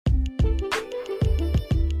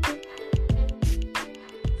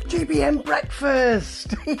GBN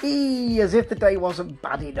breakfast, as if the day wasn't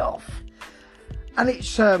bad enough. And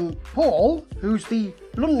it's Paul, who's the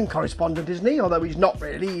London correspondent, isn't he? Although he's not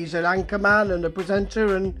really. He's an anchorman and a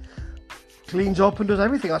presenter and cleans up and does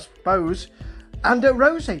everything, I suppose. And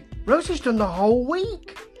Rosie. Rosie's done the whole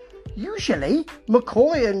week. Usually,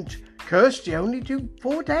 McCoy and Kirsty only do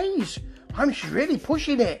 4 days. I mean, she's really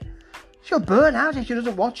pushing it. She'll burn out if she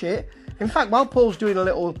doesn't watch it. In fact, while Paul's doing a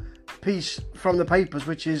little piece from the papers,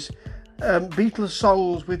 which is Beatles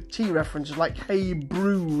songs with tea references like Hey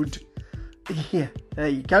Brood. Yeah, there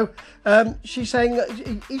you go. She's saying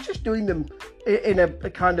he's just doing them in a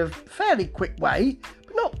kind of fairly quick way,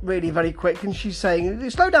 but not really very quick. And she's saying,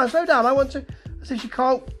 slow down, I said she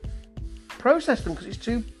can't process them because it's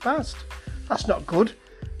too fast. That's not good.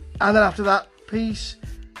 And then after that piece,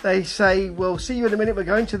 they say, we'll see you in a minute, we're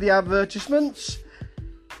going to the advertisements.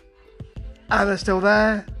 And they're still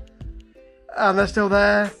there. And they're still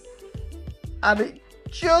there. And it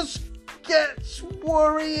just gets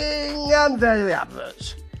worrying. And there are the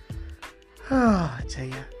adverts. Oh,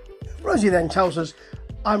 dear. Rosie then tells us,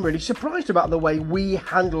 I'm really surprised about the way we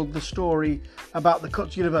handled the story about the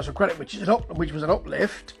cut to Universal Credit, which was an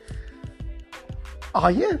uplift.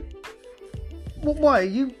 Are you? Well, why?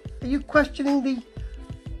 Are you questioning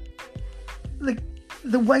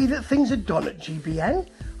the way that things are done at GBN?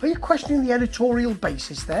 Are you questioning the editorial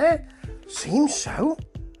basis there? Seems so.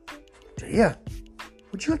 Dear,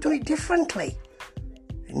 would you have done it differently?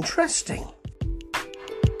 Interesting.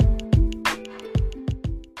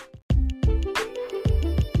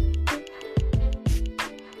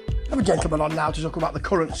 I have a gentleman on now to talk about the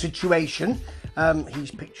current situation. He's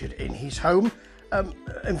pictured in his home,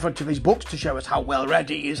 in front of his books to show us how well read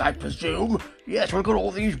he is, I presume. Yes, look at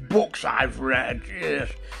all these books I've read, yes.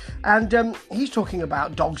 And he's talking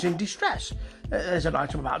about dogs in distress. There's an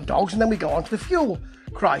item about dogs, and then we go on to the fuel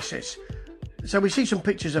crisis. So we see some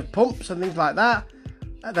pictures of pumps and things like that.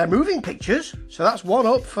 They're moving pictures, so that's one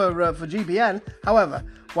up for GBN. However,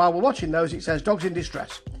 while we're watching those, it says dogs in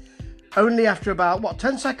distress. Only after about,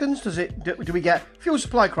 10 seconds do we get fuel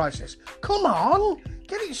supply crisis. Come on,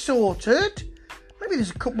 get it sorted. Maybe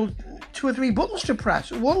there's 2 or 3 buttons to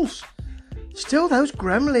press at once. Still, those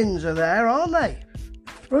gremlins are there, aren't they?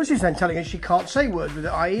 Rosie's then telling us she can't say words with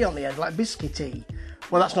the IE on the end, like biscuity.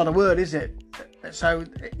 Well, that's not a word, is it? So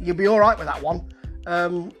you'll be all right with that one.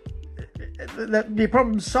 Your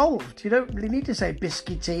problem's solved. You don't really need to say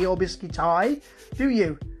biscuity or biscuitie, do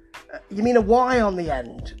you? You mean a Y on the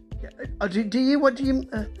end? Do you? What do you...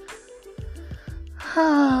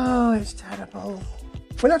 Oh, it's terrible.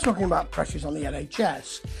 We're not talking about pressures on the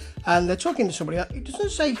NHS, and they're talking to somebody. It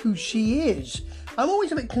doesn't say who she is. I'm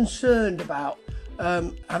always a bit concerned about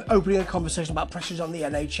opening a conversation about pressures on the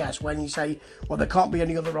NHS when you say, well, there can't be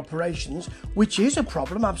any other operations, which is a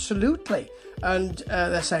problem, absolutely. And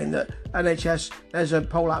they're saying that NHS, there's a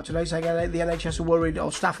poll out today saying the NHS are worried,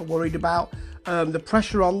 or staff are worried about the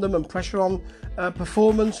pressure on them and pressure on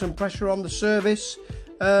performance and pressure on the service.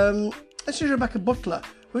 This is Rebecca Butler,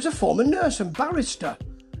 who's a former nurse and barrister.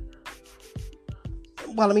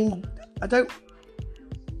 Well, I mean, I don't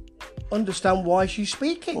understand why she's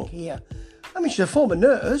speaking here. I mean, she's a former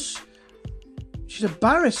nurse. She's a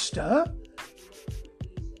barrister.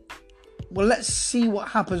 Well, let's see what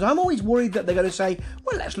happens. I'm always worried that they're going to say,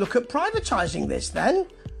 well, let's look at privatising this then.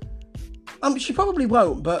 She probably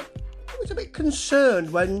won't, but I was a bit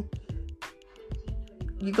concerned when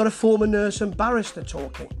you've got a former nurse and barrister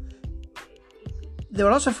talking. There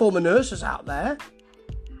are lots of former nurses out there.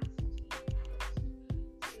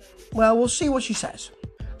 Well, we'll see what she says.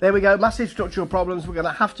 There we go, massive structural problems. We're going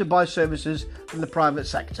to have to buy services from the private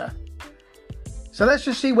sector. So let's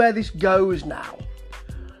just see where this goes now.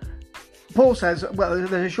 Paul says, well,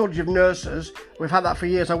 there's a shortage of nurses. We've had that for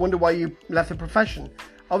years. I wonder why you left the profession.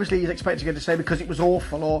 Obviously, he's expecting her to say because it was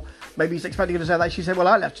awful, or maybe he's expecting her to say that. She said, well,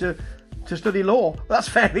 I left to study law. Well, that's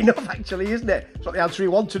fair enough, actually, isn't it? It's not the answer he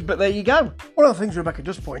wanted, but there you go. One of the things Rebecca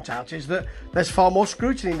does point out is that there's far more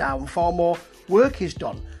scrutiny now and far more work is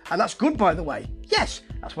done. And that's good, by the way. Yes,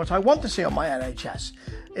 that's what I want to see on my NHS,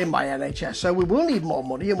 in my NHS. So we will need more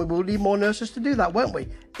money and we will need more nurses to do that, won't we?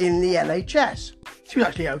 In the NHS. She was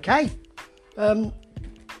actually okay.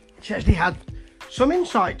 She actually had some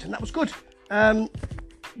insight, and that was good.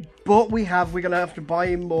 But we're going to have to buy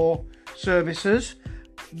in more services.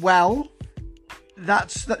 Well,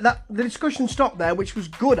 that's the discussion stopped there, which was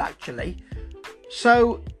good, actually.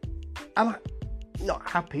 So I'm not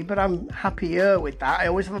happy, but I'm happier with that. I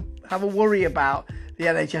always have a worry about the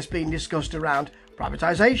NHS being discussed around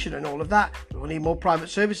privatisation and all of that. We will need more private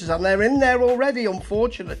services, and they're in there already,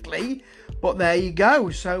 unfortunately. But there you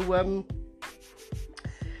go. So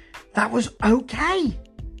That was okay.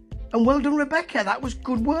 And well done, Rebecca. That was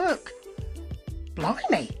good work.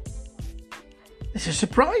 Blimey. This has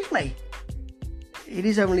surprised me. It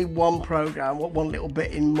is only one programme, one little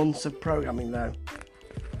bit in months of programming though.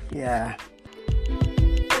 Yeah.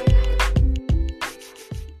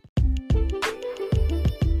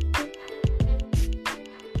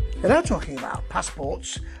 They're now talking about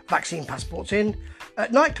passports, vaccine passports in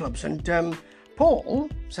nightclubs. And Paul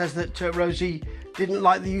says that Rosie didn't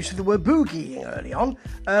like the use of the word boogieing early on.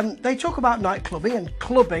 They talk about nightclubbing and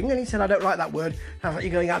clubbing, and he said, I don't like that word. Sounds like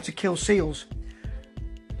you're going out to kill seals.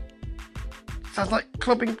 Sounds like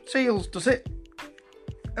clubbing seals, does it?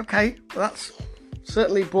 Okay, well, that's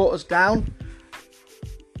certainly brought us down.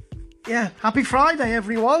 Yeah, happy Friday,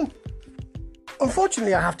 everyone.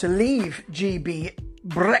 Unfortunately, I have to leave GB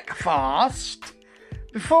Breakfast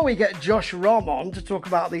before we get Josh Rom on to talk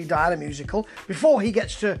about the Diana musical, before he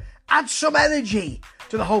gets to add some energy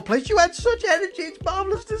to the whole place. You had such energy, it's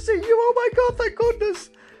marvellous to see you. Oh my God, thank goodness.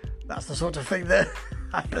 That's the sort of thing that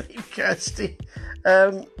I believe Kirsty,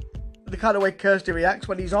 the kind of way Kirsty reacts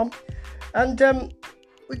when he's on. And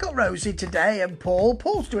we got Rosie today and Paul.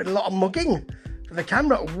 Paul's doing a lot of mugging for the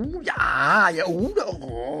camera. Ooh, yeah,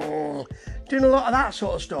 ooh, doing a lot of that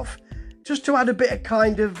sort of stuff. Just to add a bit of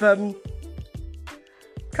kind of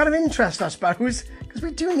interest, I suppose, because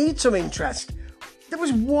we do need some interest. There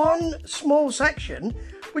was one small section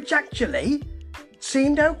which actually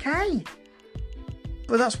seemed okay.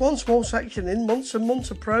 But that's one small section in months and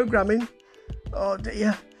months of programming. Oh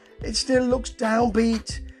dear. It still looks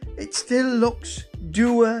downbeat. It still looks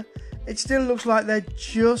dour. It still looks like they're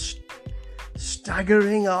just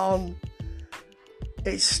staggering on.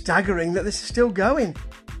 It's staggering that this is still going.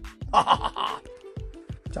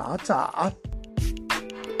 Ta-ta.